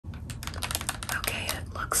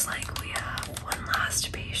looks like we have one last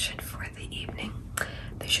patient for the evening.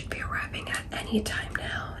 They should be arriving at any time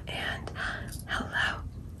now. And hello,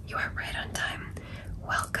 you are right on time.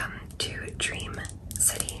 Welcome to Dream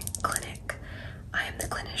City Clinic. I am the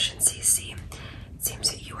clinician CC. It seems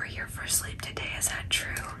that you are here for sleep today. Is that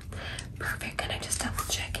true? Perfect. Can I just double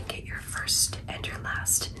check and get your first and your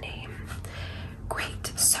last name?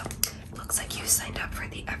 Great. So, looks like you signed up for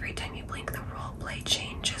the Every Time You Blink the Roleplay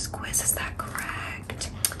Changes quiz. Is that correct?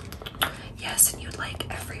 Yes, and you'd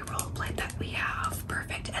like every roleplay that we have.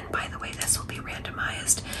 Perfect. And by the way, this will be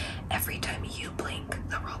randomized. Every time you blink,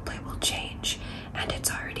 the roleplay will change, and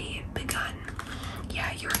it's already begun.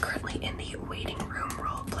 Yeah, you're currently in the waiting room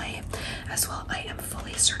roleplay. As well, I am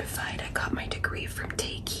fully certified. I got my degree from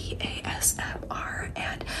Takey ASMR,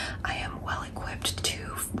 and I am well equipped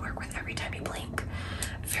to work with Every Time You Blink.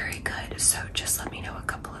 Very good. So just let me know a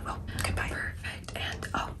couple of goodbye. Perfect. And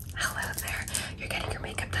hello there. You're getting your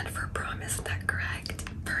makeup done for prom, isn't that correct?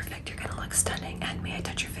 Perfect. You're gonna look stunning. And may I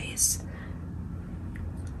touch your face?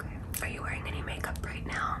 Okay. Are you wearing any makeup right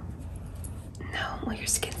now? No, well, your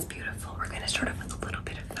skin's beautiful. We're gonna start off with a little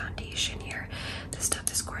bit of foundation here. This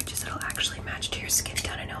stuff is gorgeous. It'll actually match to your skin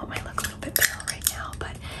tone. I know it might look a little bit pale right now,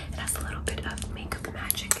 but it has a little bit of makeup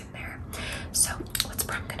magic in there. So, what's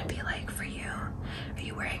prom gonna be like for you? Are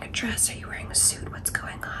you wearing a dress? Are you wearing a suit? What's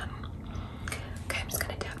going on? Okay, I'm just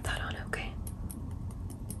gonna tap that on, okay?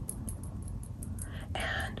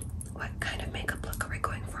 And what kind of makeup look are we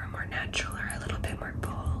going for? More natural or a little bit more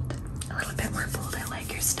bold? A little bit more bold. I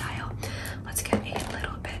like your style. Let's get a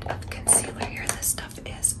little bit of concealer here. This stuff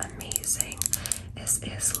is amazing. This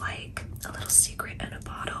is like a little secret in a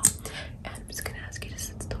bottle. And I'm just gonna ask you to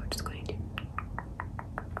sit still. We're just going to.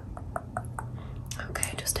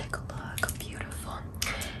 Okay, just take a look. Beautiful.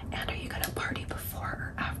 And are you gonna party before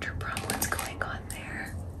or after prom? What's going on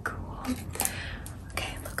there? Cool.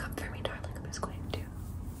 Okay, look up for me, darling. I'm just going to.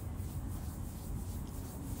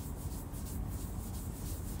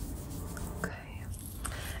 Okay.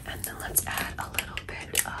 And then let's add a little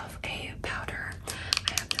bit of a powder.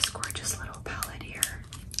 I have this gorgeous little palette here.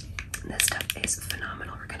 This stuff is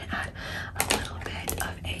phenomenal. We're gonna add a little bit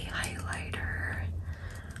of a highlighter.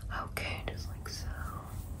 Okay, just like so.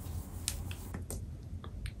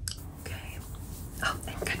 Okay. Oh,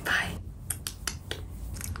 and goodbye.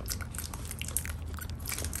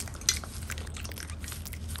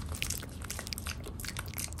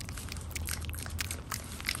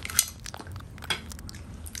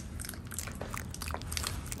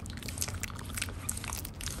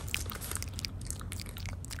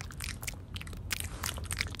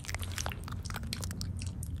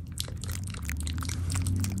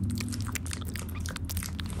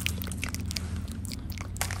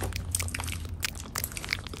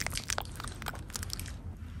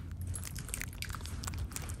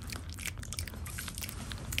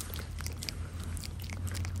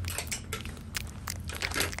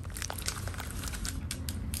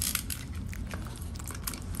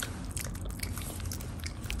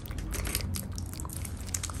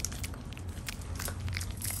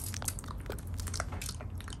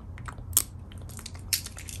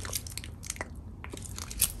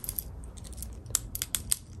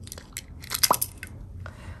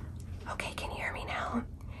 Okay, can you hear me now?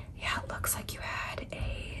 Yeah, it looks like you had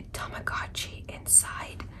a Tamagotchi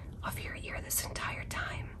inside of your ear this entire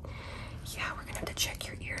time. Yeah, we're gonna have to check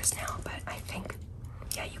your ears now, but I think,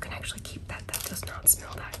 yeah, you can actually keep that. That does not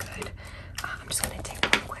smell that good. I'm just gonna take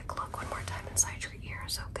a quick look one more time inside your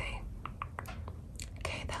ears, okay?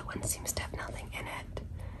 Okay, that one seems to have nothing in it.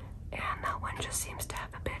 And that one just seems to have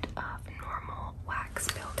a bit of normal wax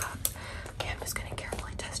buildup. Okay, I'm just gonna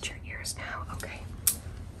carefully test your ears now, okay?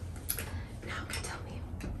 Now, tell me,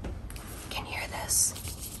 can you hear this?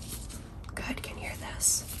 Good, can you hear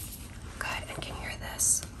this? Good, and can you hear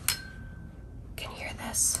this? Can you hear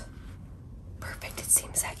this? Perfect, it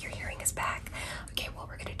seems that your hearing is back. Okay, what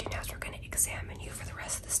we're gonna do now is we're gonna examine you for the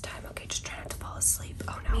rest of this time, okay? Just try not to fall asleep.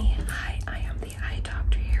 Oh no. Hi, I am the eye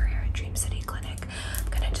doctor here at Dream City Clinic. I'm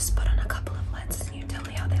gonna just put on a couple of lenses and you tell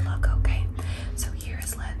me how they look, okay? So here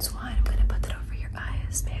is lens one. I'm gonna put that over your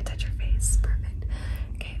eyes. May I touch your face? Perfect.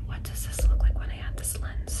 Okay, what does this look like when I add this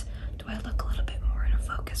lens? Do I look a little bit more in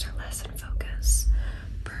focus or less in focus?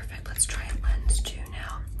 Perfect. Let's try lens 2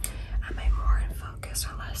 now. Am I more in focus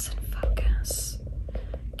or less in focus?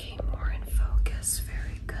 Okay, more in focus.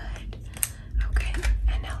 Very good. Okay,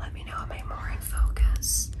 and now let me know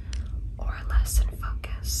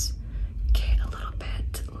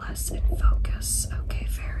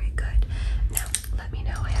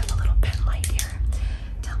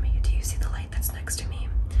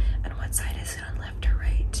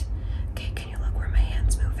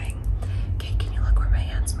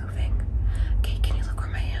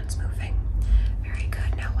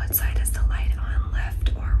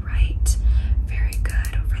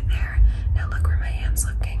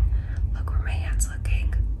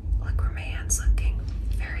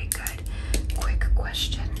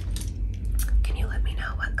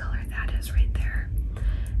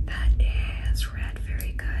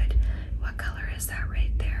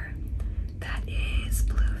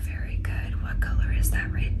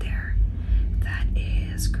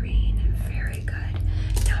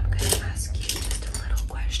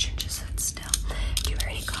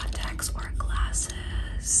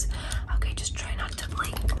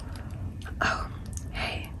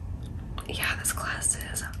Yeah, this class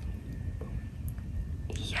is,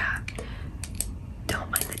 yeah. Don't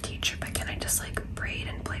mind the teacher, but can I just like braid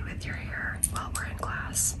and play with your hair while we're in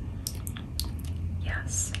class?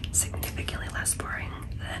 Yes, significantly less boring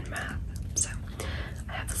than math. So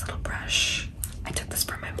I have this little brush. I took this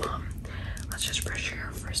from my mom. Let's just brush your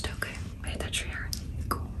hair first, okay? May I touch your hair?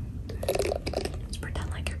 Cool. Just pretend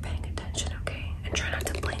like you're paying attention, okay? And try not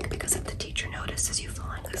to blink, because if the teacher notices you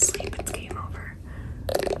falling asleep, it's game over.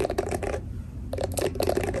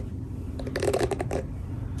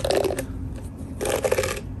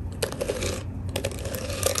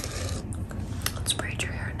 Let's braid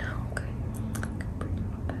your hair now, okay?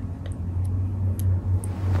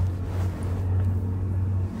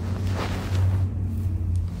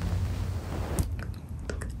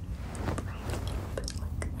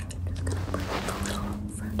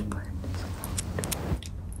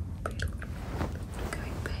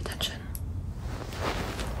 Pay attention.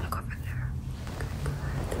 Look over there. Okay, good.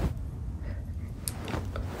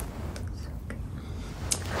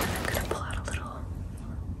 And then I'm gonna pull out a little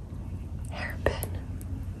hairpin.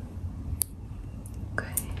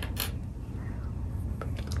 Okay.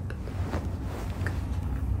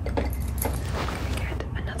 I'm gonna get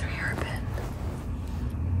another hairpin.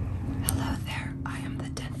 Hello there, I am the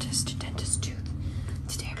dentist, Dentist Tooth.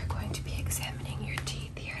 Today we're going to be examining your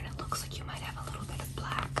teeth here, and it looks like you might have a little bit of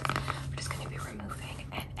plaque. We're just going to be removing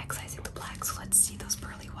and excising the plaque, so let's see those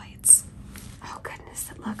pearly whites. Oh goodness,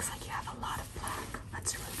 it looks like you have a lot of plaque.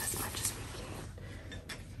 Let's remove as much as we can.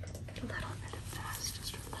 A little bit of fast,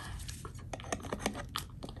 just relax.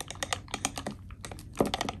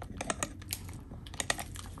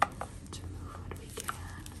 Let's remove what we can.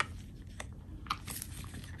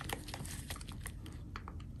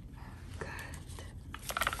 Good.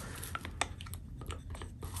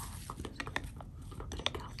 A little bit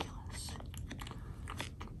of calculus.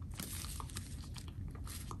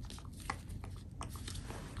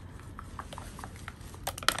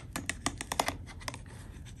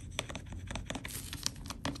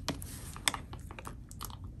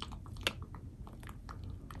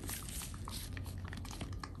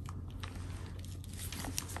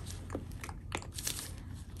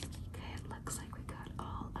 Okay, it looks like we got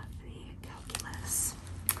all of the calculus.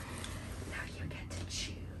 Now you get to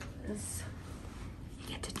choose. You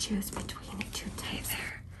get to choose between two teeth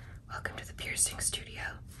there. Welcome to the piercing studio.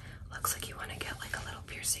 Looks like you want to get like a little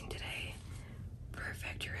piercing today.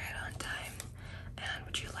 Perfect, you're right on time. And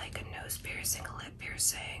would you like a nose piercing, a lip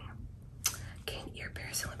piercing? Okay, an ear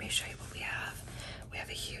piercing. Let me show you what we have. We have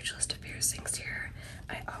a huge list of piercings here.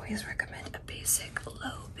 I always recommend a basic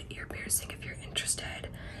lobe ear piercing if you're interested.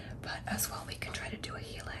 But as well, we can try to do a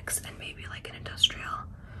helix and maybe like an industrial.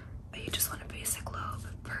 But you just want a basic lobe.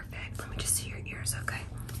 Perfect. Let me just see your ears, okay?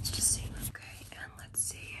 Let's just see. Okay, and let's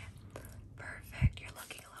see. Perfect. You're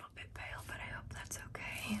looking a little bit pale, but I hope that's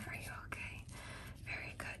okay. Are you okay?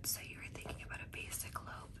 Very good. So you were thinking about a basic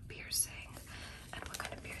lobe piercing. And what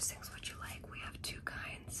kind of piercings would you like? We have two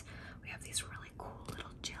kinds. We have these really cool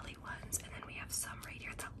little jelly ones, and then we have some right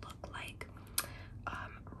here that look like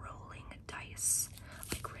rolling dice,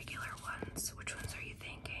 like regular ones. Which ones are you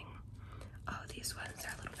thinking? Oh, these ones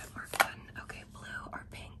are a little bit more fun. Okay, blue or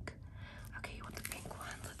pink? Okay, you want the pink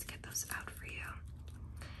one? Let's get those out for you.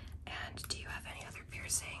 And do you have any other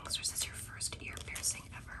piercings, or is this your first ear piercing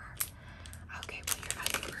ever? Okay, well, you're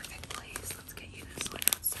at the perfect place. Let's get you this one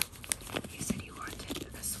out. So you said you wanted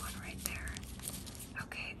this one right there.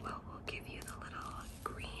 Okay, well, we'll give you the little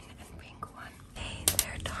green and pink one. Hey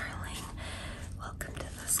there, darling. Welcome to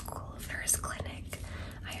the school nurse clinic.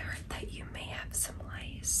 I heard that you may have some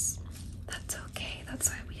lice. That's okay. That's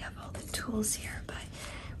why we have all the tools here, but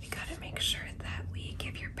we gotta make sure that we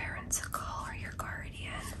give your parents a call or your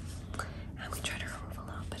guardian, and we try to remove a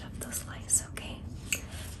little bit of those lice, okay?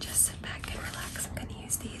 Just sit back and relax. I'm gonna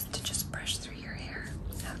use these to just brush through your hair,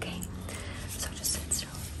 okay? So just sit still.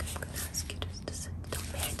 Okay, I'm gonna ask you just to sit still.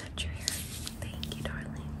 May I touch your hair? Thank you,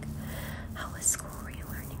 darling. How was school? Were you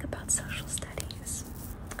learning about social studies?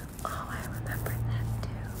 Oh, I remember that too.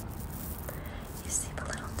 You seem a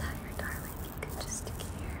little tired, darling. You can just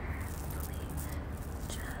carefully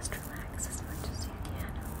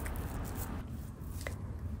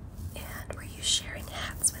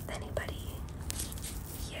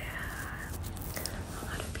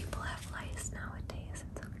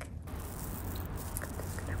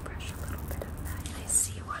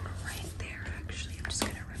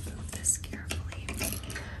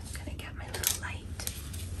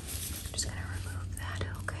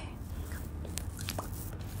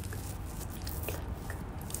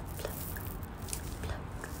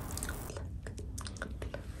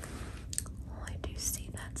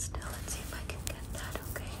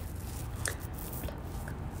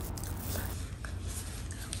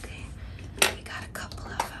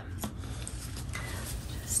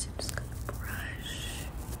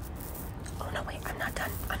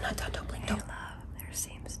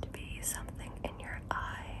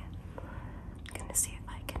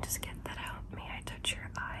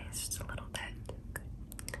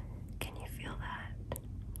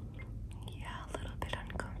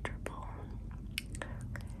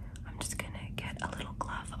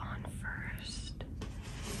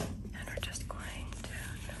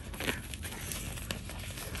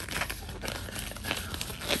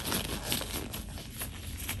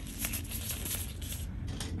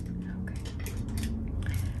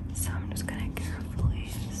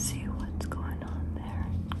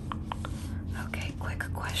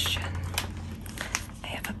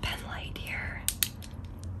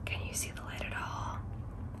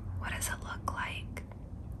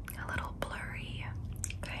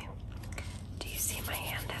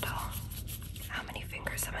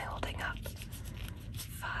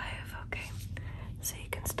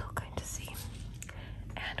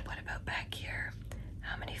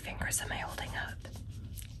fingers am I holding up?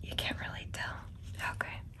 You can't really tell.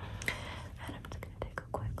 Okay. And I'm just gonna take a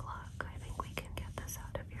quick look. I think we can get this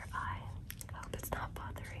out of your eye. Hope it's not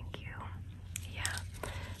bothering you. Yeah.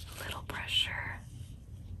 A little pressure.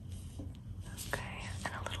 Okay.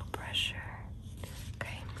 And a little pressure.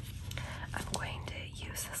 Okay. I'm going to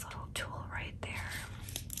use this little tool right there.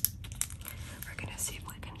 We're gonna see if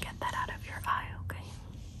we can get that out of your eye, okay?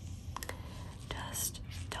 Just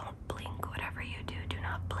don't blink. Whatever you do, do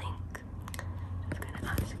not blink. I'm gonna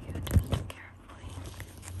ask you just carefully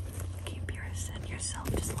keep yourself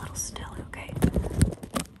just a little still, okay?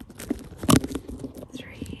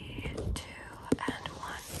 3, 2, and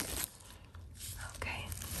 1. Okay.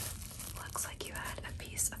 Looks like you had a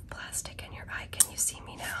piece of plastic in your eye. Can you see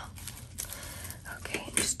me now? Okay,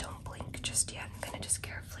 just don't blink just yet. I'm gonna just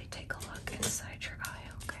carefully take a look inside your eye,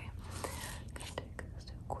 okay? I'm gonna take just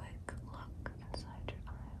a quick look inside your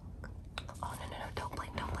eye. Oh, no, don't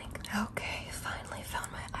blink, don't blink. Okay, finally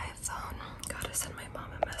found my iPhone. Gotta send my mom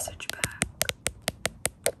a message back.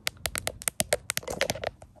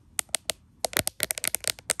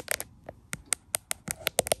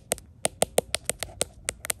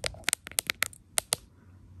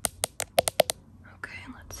 Okay,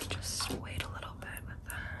 let's just wait a little bit with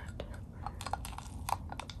that.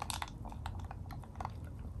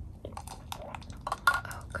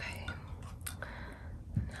 Okay.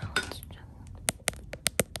 Now let's just...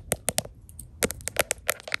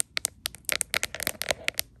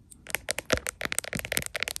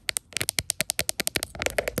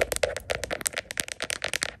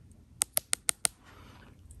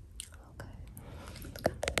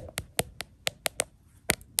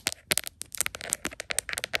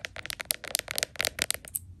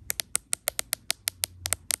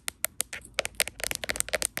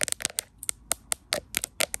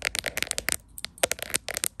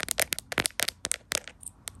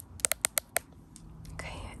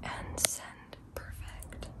 Okay, and send.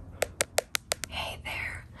 Perfect. Hey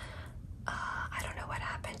there. I don't know what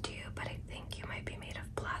happened to you, but I think you might be made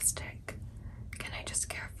of plastic. Can I just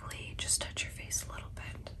carefully just touch your face a little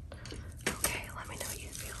bit? Okay, let me know how you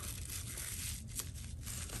feel.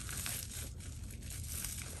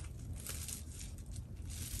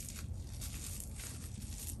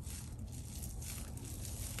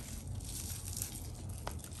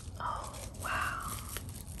 Oh, wow.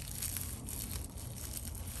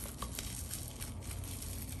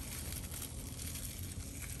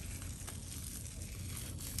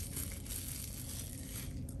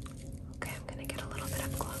 Okay, I'm gonna get a little bit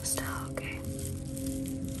up close now, okay?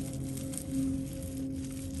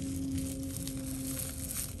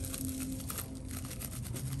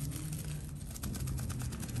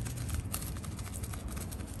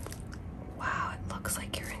 Wow, it looks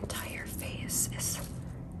like your entire face is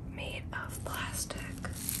made of plastic.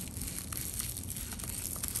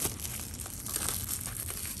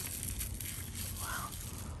 Well,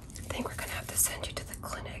 I think we're gonna have to send you to the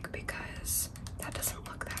clinic because that doesn't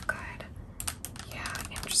look that good. Yeah,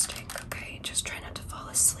 interesting. Okay, just try not to fall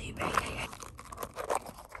asleep. Hey.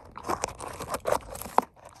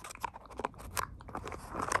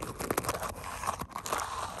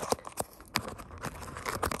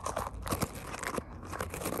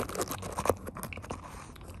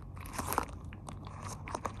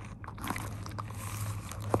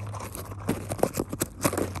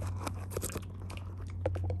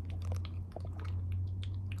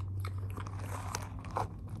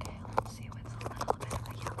 Okay, let's see what's a little bit of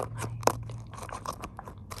a yellow light.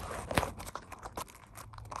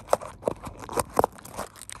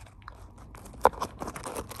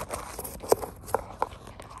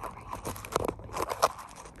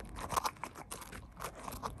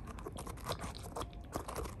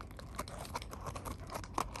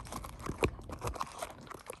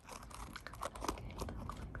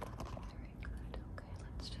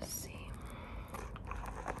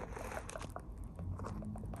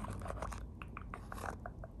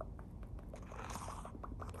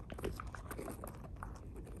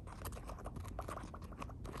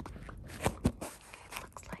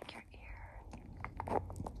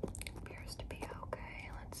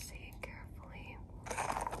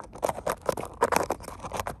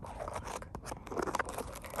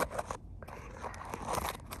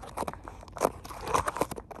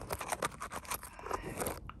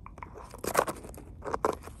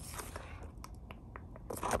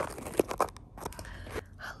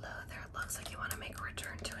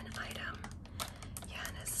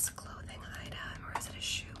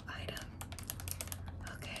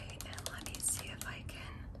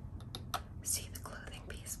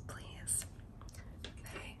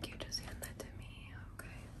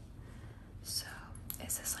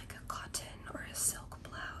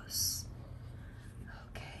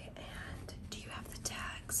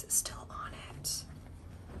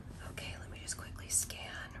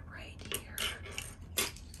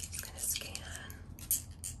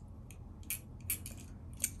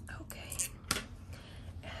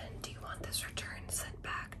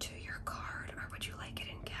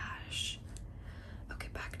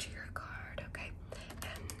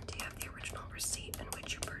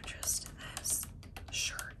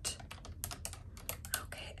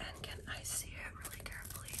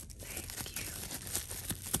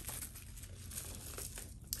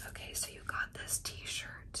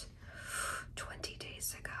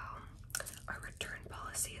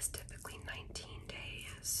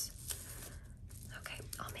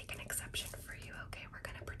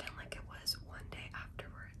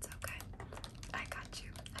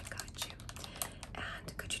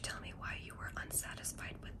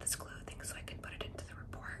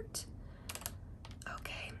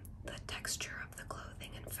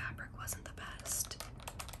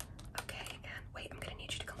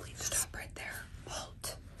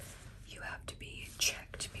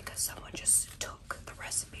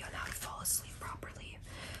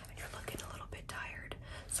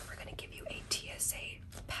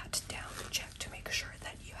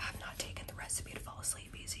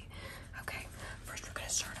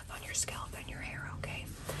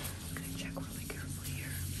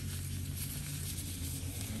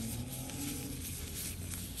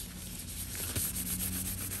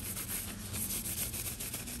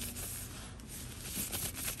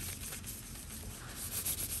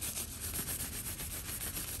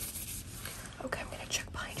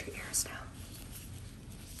 yours now.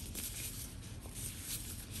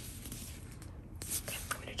 Okay,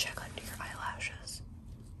 I'm going to check under your eyelashes.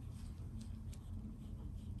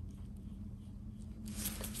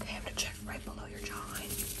 Okay, I'm going to check right below your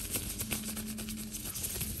jawline.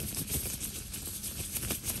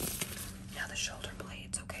 Now the shoulder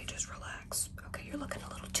blades. Okay, just relax. Okay, you're looking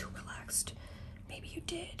a little too relaxed. Maybe you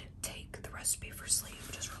did take the recipe for sleep.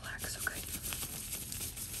 Just relax, okay?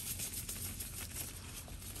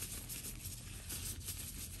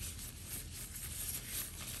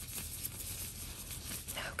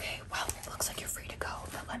 Okay, well, it looks like you're free to go,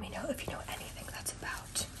 but let me know if you know anything that's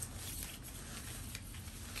about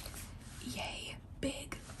yay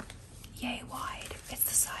big, yay wide. It's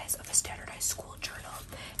the size of a standardized school journal.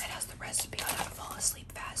 It has the recipe on how to fall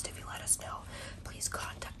asleep fast. If you let us know, please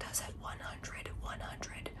contact us at 100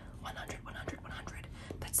 100 100 100 100.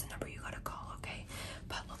 That's the number you gotta call, okay?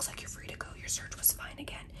 But looks like you're free to go. Your search was fine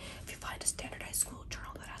again. If you find a standardized school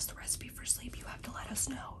journal that has the recipe for sleep, you have to let us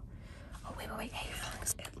know. Oh, wait. Hey,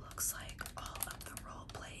 it looks like all of the role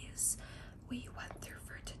plays we went through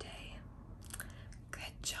for today.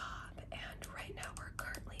 Good job. And right now we're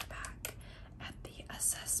currently back at the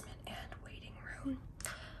assessment and waiting room.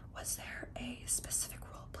 Was there a specific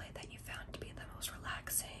role play that you found to be the most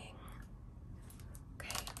relaxing?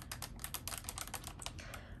 Okay.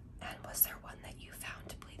 And was there one that you found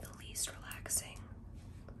to be the least relaxing?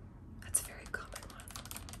 That's a very common one.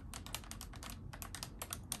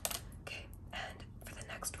 Okay, and for the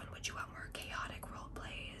next one, would you want more chaotic role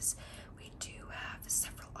plays? We do have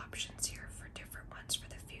several options here for different ones for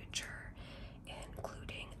the future,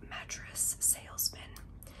 including mattress salesman.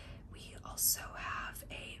 We also have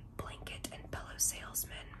a blanket and pillow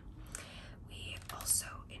salesman. We also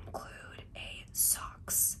include a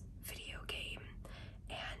socks video game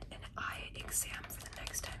and an eye exam